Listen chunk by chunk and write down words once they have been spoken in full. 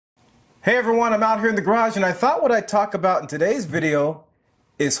Hey everyone, I'm out here in the garage and I thought what I'd talk about in today's video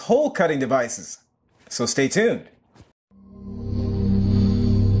is hole cutting devices. So stay tuned.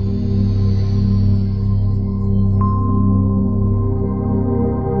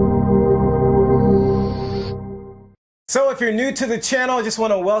 So if you're new to the channel, I just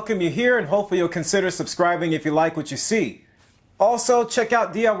want to welcome you here and hopefully you'll consider subscribing if you like what you see. Also, check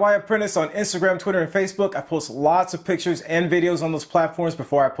out DIY Apprentice on Instagram, Twitter, and Facebook. I post lots of pictures and videos on those platforms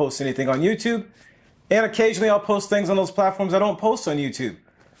before I post anything on YouTube. And occasionally I'll post things on those platforms I don't post on YouTube.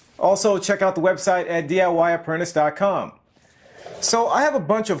 Also, check out the website at DIYapprentice.com. So I have a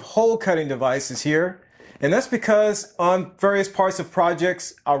bunch of hole cutting devices here. And that's because on various parts of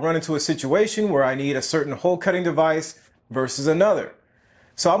projects, I'll run into a situation where I need a certain hole cutting device versus another.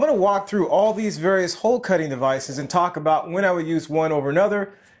 So I'm going to walk through all these various hole cutting devices and talk about when I would use one over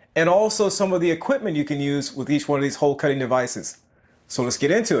another and also some of the equipment you can use with each one of these hole cutting devices. So let's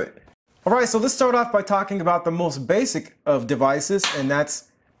get into it. Alright, so let's start off by talking about the most basic of devices, and that's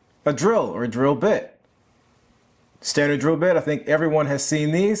a drill or a drill bit. Standard drill bit, I think everyone has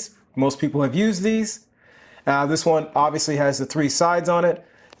seen these. Most people have used these. This one obviously has the three sides on it,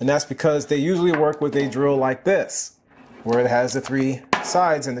 and that's because they usually work with a drill like this, where it has the three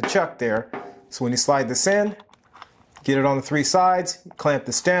sides and the chuck there. So when you slide this in, get it on the three sides, clamp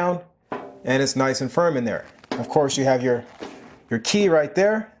this down, and it's nice and firm in there. Of course, you have your key right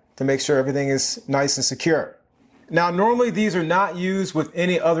there to make sure everything is nice and secure. Now, normally these are not used with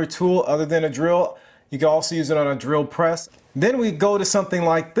any other tool other than a drill. You can also use it on a drill press. Then we go to something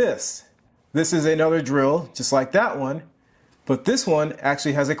like this. This is another drill, just like that one, but this one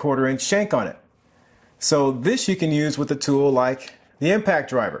actually has a 1/4 inch shank on it. So this you can use with a tool like the impact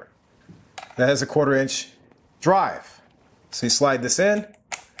driver that has a 1/4 inch drive. So you slide this in.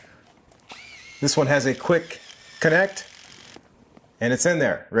 This one has a quick connect and it's in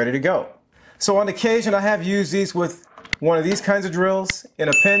there, ready to go. So on occasion I have used these with one of these kinds of drills in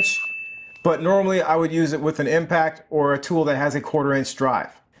a pinch, but normally I would use it with an impact or a tool that has a 1/4 inch drive.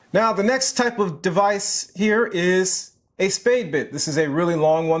 Now the next type of device here is a spade bit. This is a really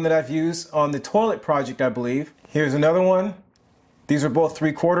long one that I've used on the toilet project, I believe. Here's another one. These are both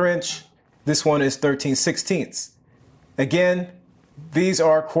 3/4 inch. This one is 13/16. Again, these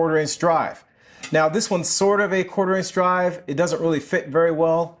are 1/4 inch drive. Now this one's sort of a 1/4 inch drive. It doesn't really fit very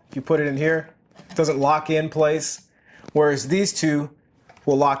well. If you put it in here, it doesn't lock in place, whereas these two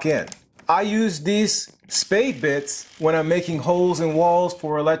will lock in. I use these spade bits when I'm making holes in walls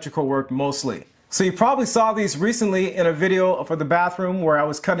for electrical work mostly. So you probably saw these recently in a video for the bathroom where I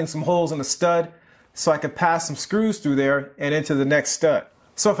was cutting some holes in a stud so I could pass some screws through there and into the next stud.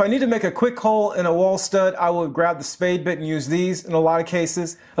 So if I need to make a quick hole in a wall stud, I will grab the spade bit and use these in a lot of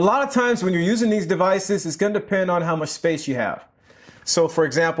cases. A lot of times when you're using these devices, it's going to depend on how much space you have. So for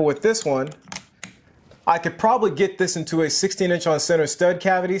example, with this one, I could probably get this into a 16-inch on center stud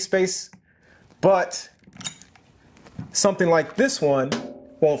cavity space, but something like this one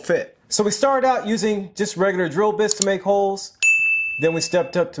won't fit. So we started out using just regular drill bits to make holes. Then we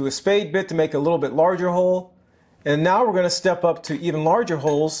stepped up to a spade bit to make a little bit larger hole. And now we're going to step up to even larger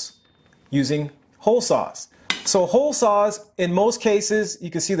holes using hole saws. So hole saws, in most cases, you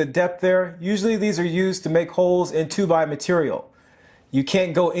can see the depth there. Usually these are used to make holes in 2x material. You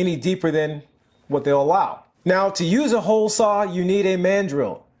can't go any deeper than what they'll allow. Now to use a hole saw, you need a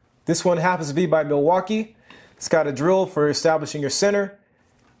mandrill. This one happens to be by Milwaukee. It's got a drill for establishing your center.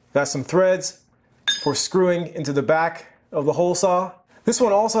 Got some threads for screwing into the back of the hole saw. This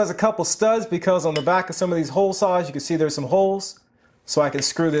one also has a couple studs because on the back of some of these hole saws you can see there's some holes. So I can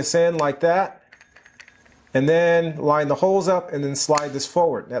screw this in like that and then line the holes up and then slide this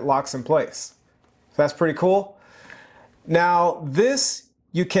forward. That locks in place. So that's pretty cool. Now this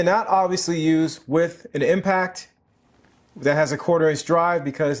you cannot obviously use with an impact that has a 1/4 inch drive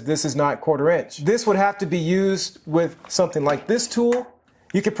because this is not 1/4 inch. This would have to be used with something like this tool.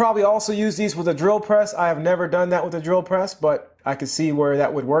 You could probably also use these with a drill press. I have never done that with a drill press, but I could see where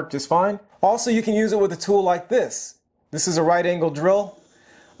that would work just fine. Also, you can use it with a tool like this. This is a right angle drill.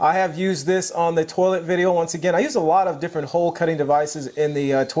 I have used this on the toilet video. Once again, I use a lot of different hole cutting devices in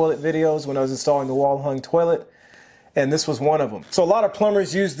the toilet videos when I was installing the wall hung toilet, and this was one of them. So a lot of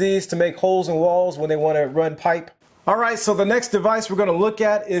plumbers use these to make holes in walls when they want to run pipe. Alright, so the next device we're going to look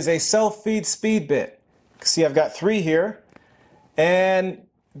at is a self-feed speed bit. See, I've got 3 here. And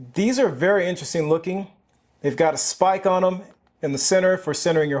these are very interesting looking. They've got a spike on them in the center for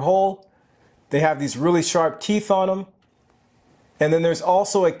centering your hole. They have these really sharp teeth on them. And then there's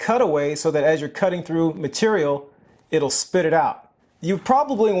also a cutaway so that as you're cutting through material, it'll spit it out. You're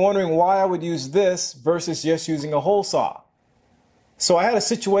probably wondering why I would use this versus just using a hole saw. So I had a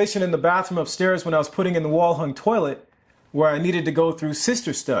situation in the bathroom upstairs when I was putting in the wall-hung toilet where I needed to go through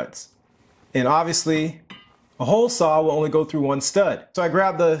sister studs. And obviously, a hole saw will only go through one stud. So I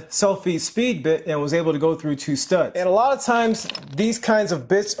grabbed the self-feed speed bit and was able to go through 2 studs. And a lot of times, these kinds of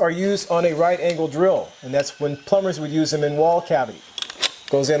bits are used on a right angle drill. And that's when plumbers would use them in wall cavity.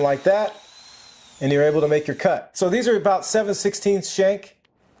 Goes in like that, and you're able to make your cut. So these are about 7/16 shank,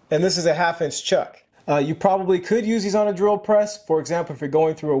 and this is a 1/2 inch chuck. You probably could use these on a drill press. For example, if you're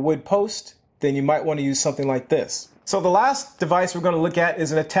going through a wood post, then you might want to use something like this. So the last device we're going to look at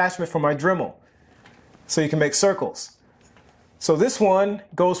is an attachment for my Dremel, so you can make circles. So this one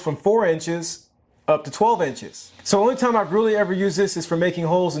goes from 4 inches up to 12 inches. So the only time I've really ever used this is for making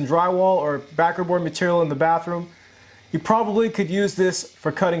holes in drywall or backerboard material in the bathroom. You probably could use this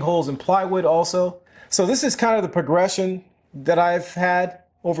for cutting holes in plywood also. So this is kind of the progression that I've had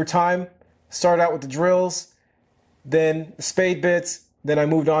over time. Started out with the drills, then the spade bits, then I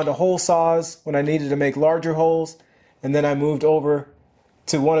moved on to hole saws when I needed to make larger holes, and then I moved over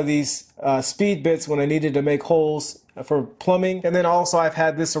to one of these speed bits when I needed to make holes for plumbing. And then also I've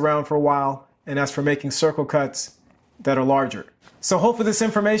had this around for a while, and that's for making circle cuts that are larger. So hopefully this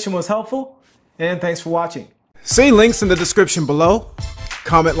information was helpful, and thanks for watching. See links in the description below.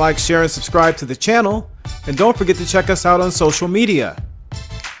 Comment, like, share, and subscribe to the channel. And don't forget to check us out on social media.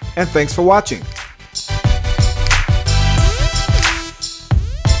 And thanks for watching.